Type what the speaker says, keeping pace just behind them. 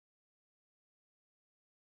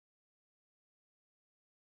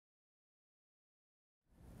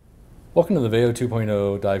Welcome to the VEO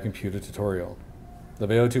 2.0 Dive Computer tutorial. The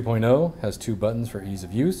VEO 2.0 has two buttons for ease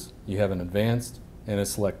of use. You have an advanced and a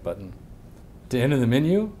select button. To enter the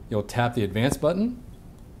menu, you'll tap the advanced button.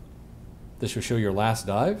 This will show your last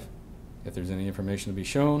dive, if there's any information to be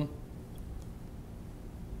shown.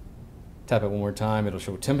 Tap it one more time, it'll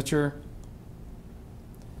show temperature.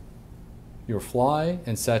 Your fly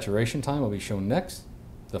and saturation time will be shown next.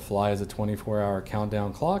 The fly is a 24-hour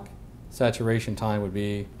countdown clock. Saturation time would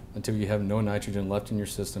be until you have no nitrogen left in your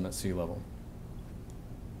system at sea level.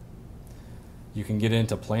 You can get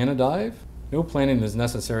into plan a dive. No planning is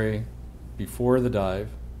necessary before the dive,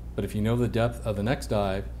 but if you know the depth of the next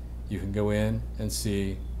dive, you can go in and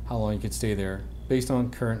see how long you could stay there based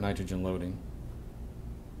on current nitrogen loading.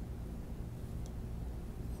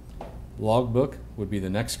 Logbook would be the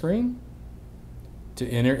next screen. To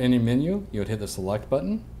enter any menu, you would hit the select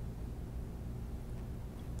button.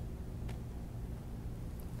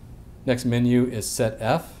 Next menu is set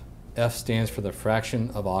F. F stands for the fraction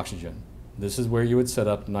of oxygen. This is where you would set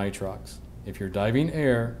up nitrox. If you're diving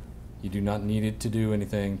air, you do not need it to do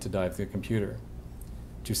anything to dive the computer.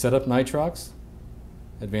 To set up nitrox,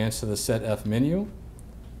 advance to the set F menu.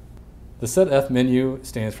 The set F menu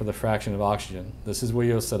stands for the fraction of oxygen. This is where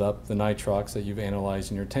you'll set up the nitrox that you've analyzed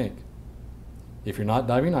in your tank. If you're not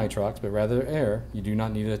diving nitrox, but rather air, you do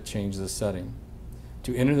not need to change this setting.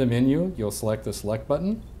 To enter the menu, you'll select the select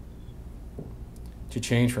button. To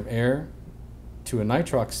change from air to a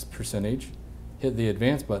nitrox percentage, hit the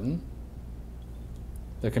advanced button.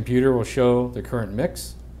 The computer will show the current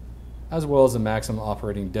mix, as well as the maximum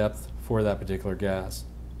operating depth for that particular gas.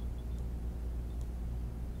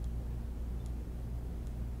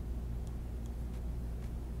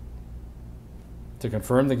 To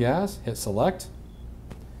confirm the gas, hit select.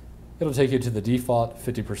 It'll take you to the default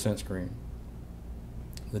 50% screen.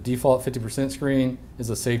 The default 50% screen is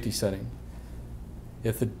a safety setting.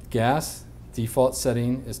 If the gas default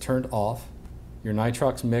setting is turned off, your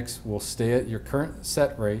nitrox mix will stay at your current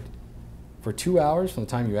set rate for 2 hours from the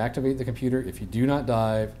time you activate the computer if you do not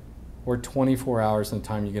dive, or 24 hours from the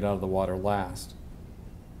time you get out of the water last.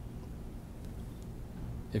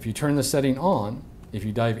 If you turn the setting on, if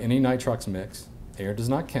you dive any nitrox mix, air does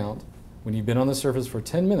not count. When you've been on the surface for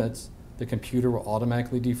 10 minutes, the computer will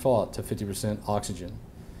automatically default to 50% oxygen.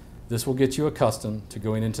 This will get you accustomed to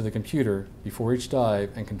going into the computer before each dive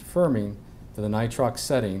and confirming that the nitrox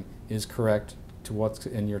setting is correct to what's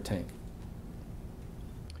in your tank.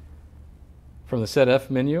 From the Set F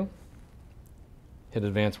menu, hit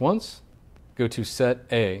Advance once, go to Set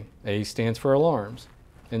A. A stands for alarms.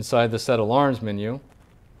 Inside the Set Alarms menu,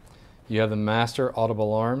 you have the master audible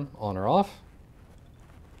alarm on or off.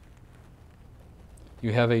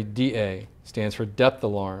 You have a DA, stands for depth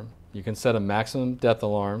alarm. You can set a maximum depth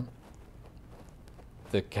alarm.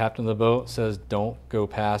 The captain of the boat says don't go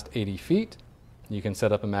past 80 feet. You can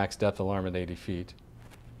set up a max depth alarm at 80 feet.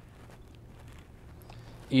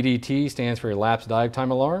 EDT stands for elapsed dive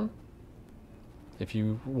time alarm. If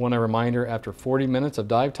you want a reminder after 40 minutes of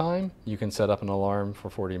dive time, you can set up an alarm for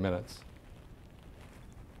 40 minutes.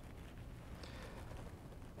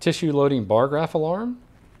 Tissue loading bar graph alarm.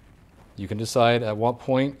 You can decide at what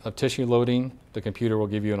point of tissue loading the computer will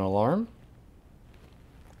give you an alarm.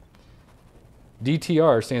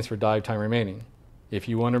 DTR stands for dive time remaining. If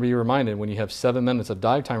you want to be reminded when you have 7 minutes of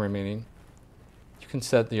dive time remaining, you can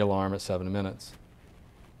set the alarm at 7 minutes.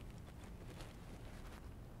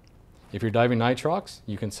 If you're diving nitrox,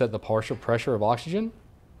 you can set the partial pressure of oxygen.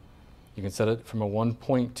 You can set it from a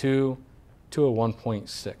 1.2 to a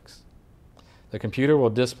 1.6. The computer will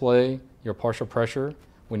display your partial pressure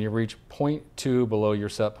when you reach 0.2 below your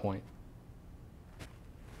set point.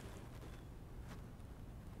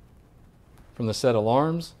 From the Set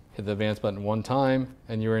Alarms, hit the Advance button one time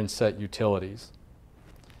and you're in Set Utilities.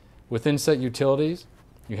 Within Set Utilities,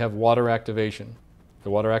 you have water activation.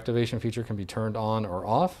 The water activation feature can be turned on or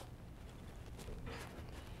off.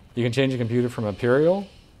 You can change the computer from imperial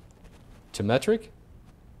to metric.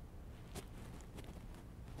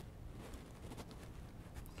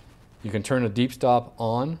 You can turn a deep stop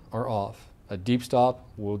on or off. A deep stop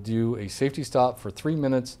will do a safety stop for 3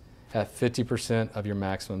 minutes at 50% of your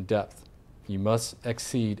maximum depth. You must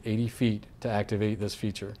exceed 80 feet to activate this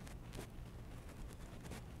feature.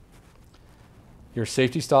 Your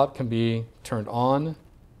safety stop can be turned on.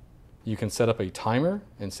 You can set up a timer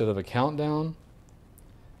instead of a countdown.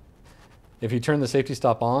 If you turn the safety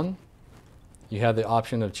stop on, you have the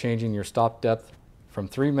option of changing your stop depth from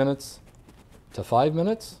 3 minutes to 5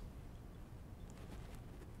 minutes,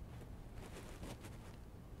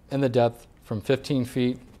 and the depth from 15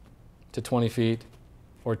 feet to 20 feet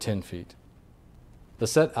or 10 feet. The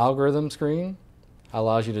set algorithm screen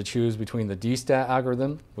allows you to choose between the DSAT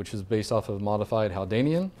algorithm, which is based off of modified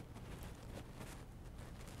Haldanian,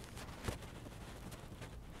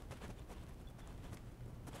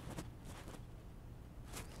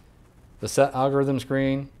 the set algorithm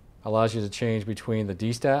screen allows you to change between the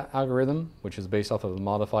DSAT algorithm, which is based off of a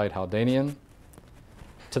modified Haldanian,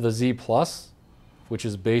 to the Z+, which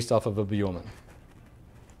is based off of a Buellmann.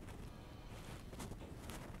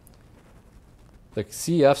 The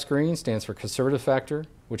CF screen stands for conservative factor,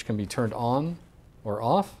 which can be turned on or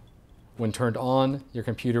off. When turned on, your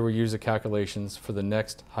computer will use the calculations for the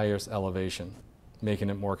next highest elevation, making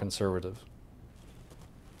it more conservative.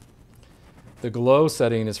 The glow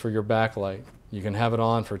setting is for your backlight. You can have it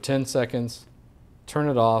on for 10 seconds, turn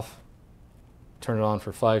it off, turn it on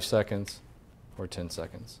for 5 seconds, or 10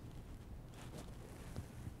 seconds.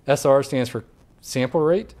 SR stands for sample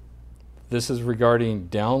rate. This is regarding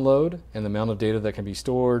download and the amount of data that can be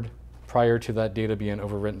stored prior to that data being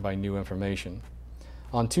overwritten by new information.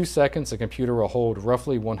 On 2 seconds, the computer will hold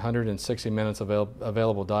roughly 160 minutes of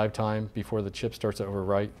available dive time before the chip starts to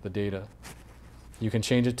overwrite the data. You can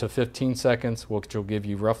change it to 15 seconds, which will give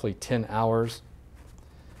you roughly 10 hours.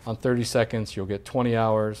 On 30 seconds, you'll get 20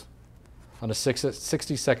 hours. On a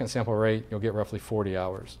 60-second sample rate, you'll get roughly 40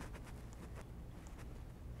 hours.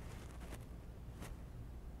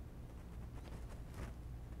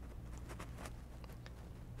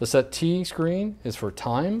 The set T screen is for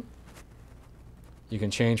time. You can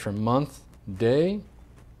change from month, day,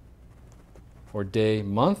 or day,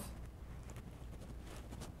 month.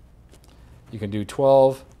 You can do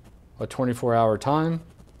 12 or 24-hour time.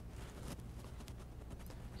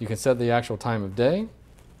 You can set the actual time of day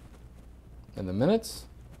and the minutes.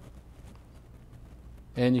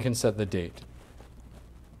 And you can set the date.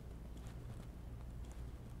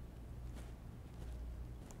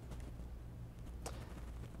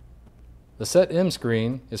 The set M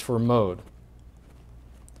screen is for mode.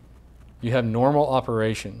 You have normal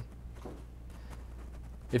operation.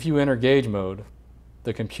 If you enter gauge mode,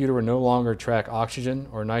 the computer will no longer track oxygen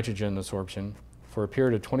or nitrogen absorption for a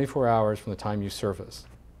period of 24 hours from the time you surface.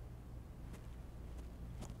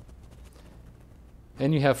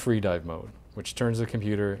 And you have free dive mode, which turns the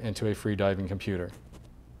computer into a free diving computer.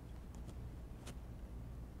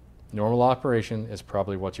 Normal operation is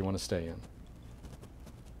probably what you want to stay in.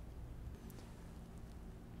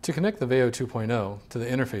 To connect the VEO 2.0 to the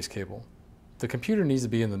interface cable, the computer needs to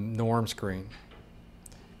be in the norm screen.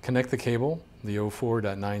 Connect the cable, the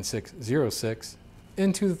 04.9606,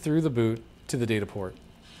 through the boot to the data port.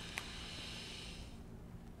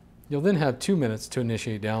 You'll then have 2 minutes to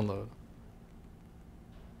initiate download.